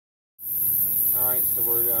Alright, so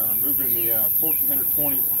we're removing the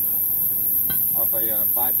 1420 off a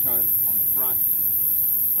 5-ton on the front.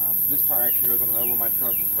 This tire actually goes on another one of my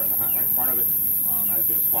trucks, right in front of it. I had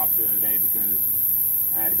to do a swap the other day because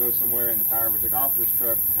I had to go somewhere and the tire we took off this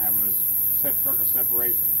truck was starting to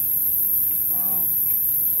separate.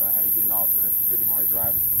 So I had to get it off there. Couldn't hardly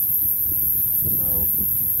drive it. So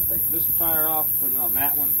I take this tire off, put it on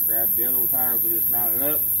that one, grab the other tires, we just mount it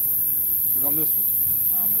up, put it on this one.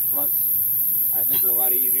 The fronts, I think they're a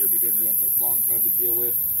lot easier because they don't take long hub to deal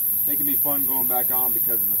with. They can be fun going back on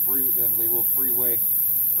because of the real freeway.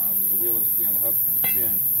 The wheel is, the hub can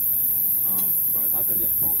spin. But not that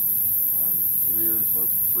difficult. The rears are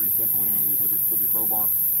pretty simple anyway with your crowbar.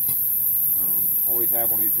 Always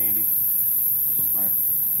have one of these handy. This is my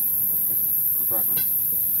preference.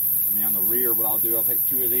 On the rear, what I'll do, I'll take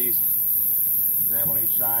 2 of these, grab on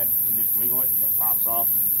each side, and just wiggle it until it pops off.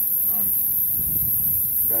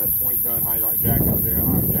 Got a 20-ton hydraulic jack over there. I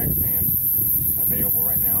don't have a jack stand available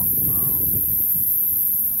right now.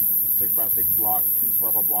 6x6 block, 2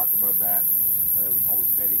 12-bar blocks above that. Hold it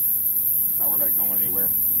steady. Not worried about it going anywhere.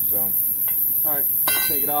 So, all right, let's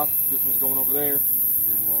take it off. This one's going over there,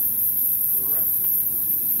 and we'll do the rest.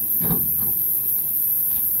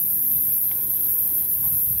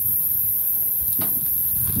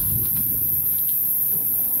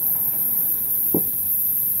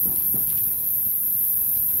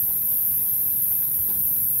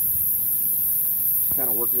 Kind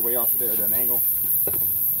of work your way off of there at an angle. So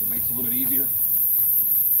it makes it a little bit easier.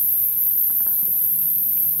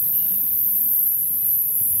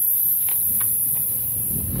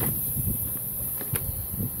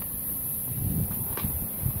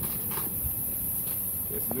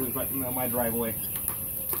 This is right in my driveway.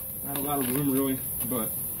 Not a lot of room really, but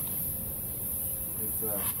it's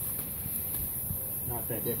not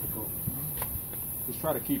that difficult. Just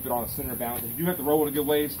try to keep it on a center balance. If you do have to roll it a good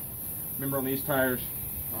ways, remember on these tires,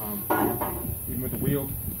 even with the wheel,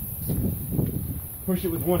 push it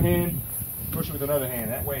with one hand, push it with another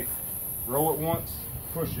hand. That way, roll it once,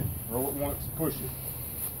 push it. Roll it once, push it.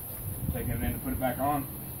 Take it in and put it back on.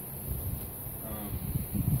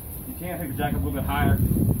 You can take the jack up a little bit higher.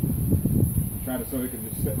 Try to so it can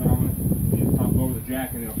just sit right on it. You just top over the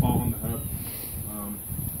jack and it'll fall on the hub.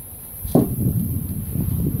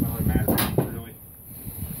 Doesn't really matter really.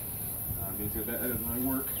 That doesn't really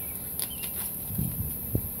work.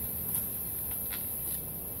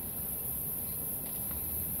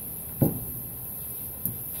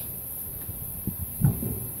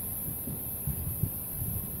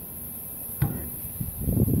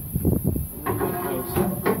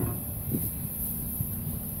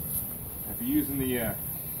 Using the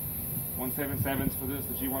 177s for this,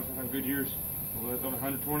 the G177 Goodyears, the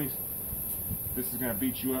 120s, this is going to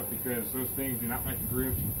beat you up because those things do not make the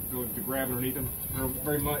grooves go to grab underneath them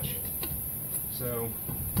very much. So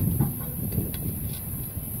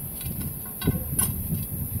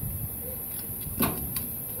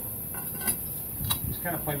just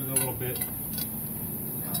kind of play with it a little bit.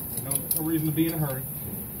 No reason to be in a hurry.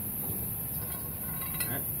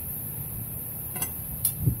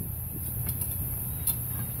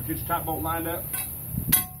 Get your top bolt lined up.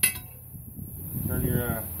 Turn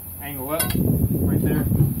your angle up right there.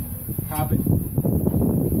 Pop it.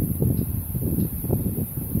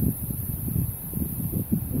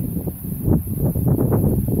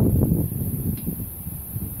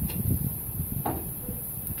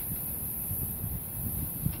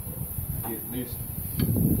 Get at least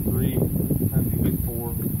 3, sometimes you get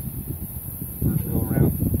 4. First go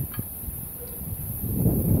around.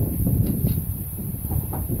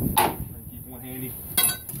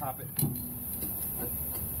 Pop it.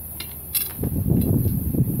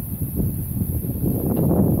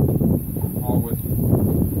 All with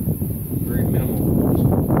very minimal force.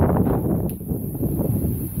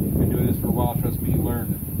 Been doing this for a while, trust me, you learn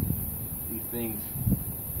that these things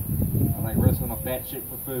are like wrestling a fat chick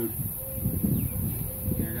for food.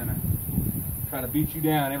 They're gonna try to beat you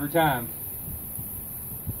down every time.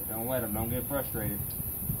 Don't let them, don't get frustrated.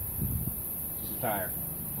 It's just a tire.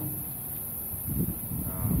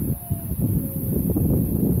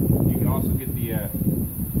 Also get the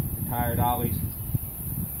tire dollies,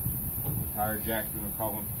 tire jacks, we would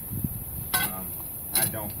call them. I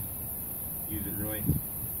don't use it really.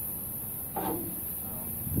 I've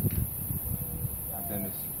done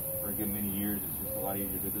this for a good many years. It's just a lot easier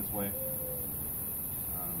to do it this way.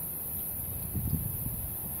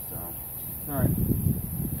 All right.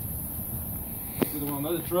 This is on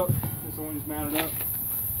another truck. This one just mounted up.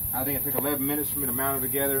 I think it took 11 minutes for me to mount it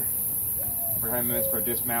together. 9 minutes for a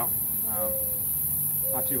dismount.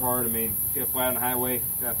 Not too hard. I mean, get it flat on the highway,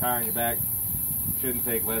 got a tire on your back, Shouldn't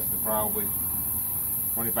take less than probably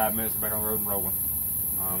 25 minutes back on the road and rolling.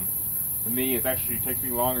 For me, it actually takes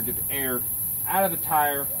me longer to get the air out of the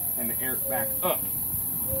tire and the air back up.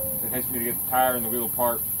 It takes me to get the tire and the wheel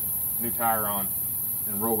apart, new tire on,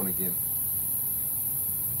 and rolling again.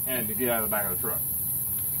 And to get out of the back of the truck.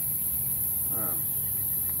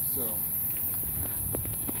 So,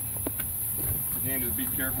 again, just be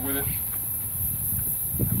careful with it.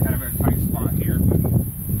 I'm kind of in a tight spot here,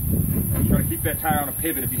 but try to keep that tire on a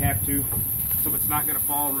pivot if you have to, so it's not going to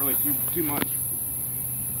fall really too much.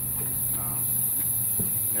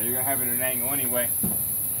 You're going to have it at an angle anyway.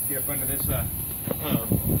 Get up under this hub.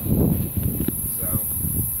 So,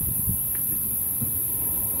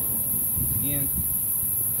 again,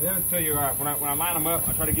 the other tell you, when I line them up,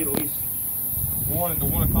 I try to get at least one at the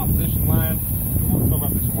 1 o'clock position line, the 1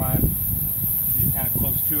 o'clock position line, so you're kind of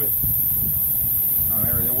close to it.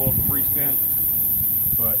 It will free spin,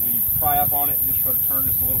 but when you pry up on it, just try to turn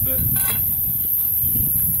this a little bit,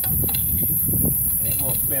 and it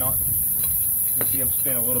will spin on. You can see them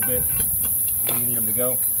spin a little bit when you need them to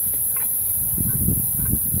go.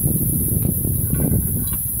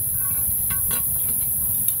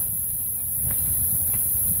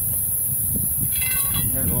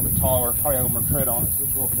 There's a little bit taller, probably a little more tread on it, so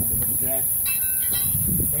it's a little bit with the jack.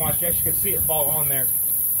 And watch, you actually can see it fall on there.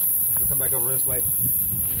 We'll come back over this way.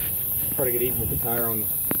 Try to get even with the tire on the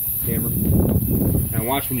camera. And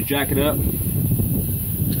watch when you jack it up.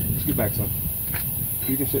 Scoot back some.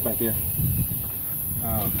 You can sit back there.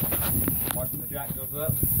 Watch when the jack goes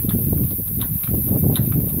up.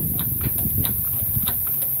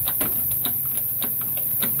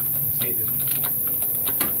 See it just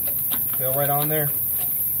fell right on there.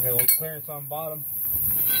 You got a little clearance on bottom.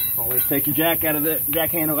 Always take your jack out of the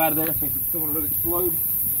jack handle out of there in case it's still going to explode.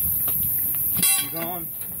 It's on.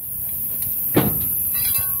 And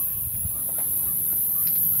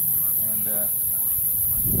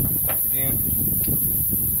again,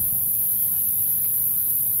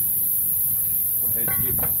 go ahead and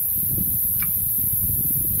get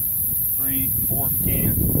 3, 4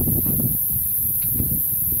 cans.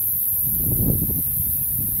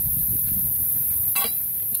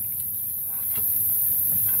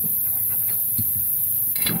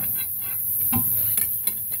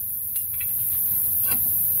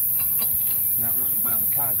 Not really bound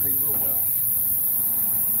the concrete real well.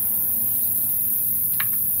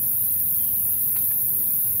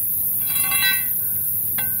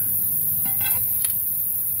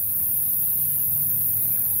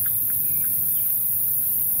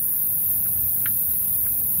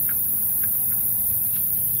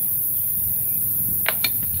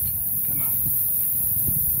 Come on.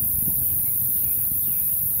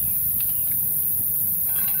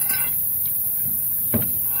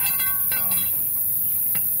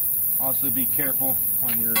 Also be careful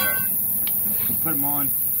on your, put them on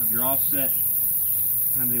of your offset,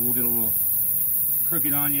 and they will get a little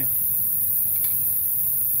crooked on you.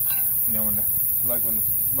 You know, when the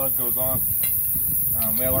lug goes on.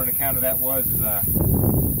 Way I learned to counter that was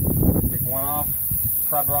take one off,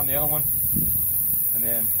 prop her on the other one, and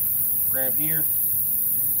then grab here.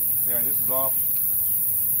 There, this is off.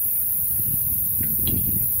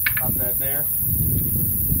 Pop that there.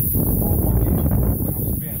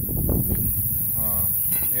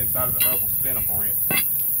 The inside of the hub will spin them for you.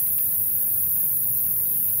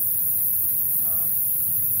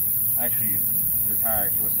 Actually, your tire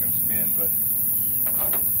actually was going to spin, but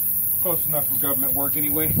close enough for government work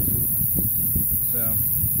anyway. So,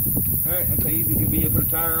 alright, that's how easy it can be to put a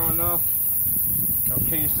tire on and off. Don't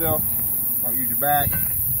kill yourself. Don't use your back.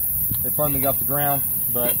 They fun to get off the ground,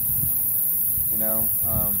 but, you know,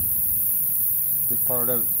 just part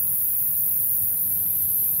of it.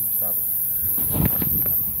 Stop it.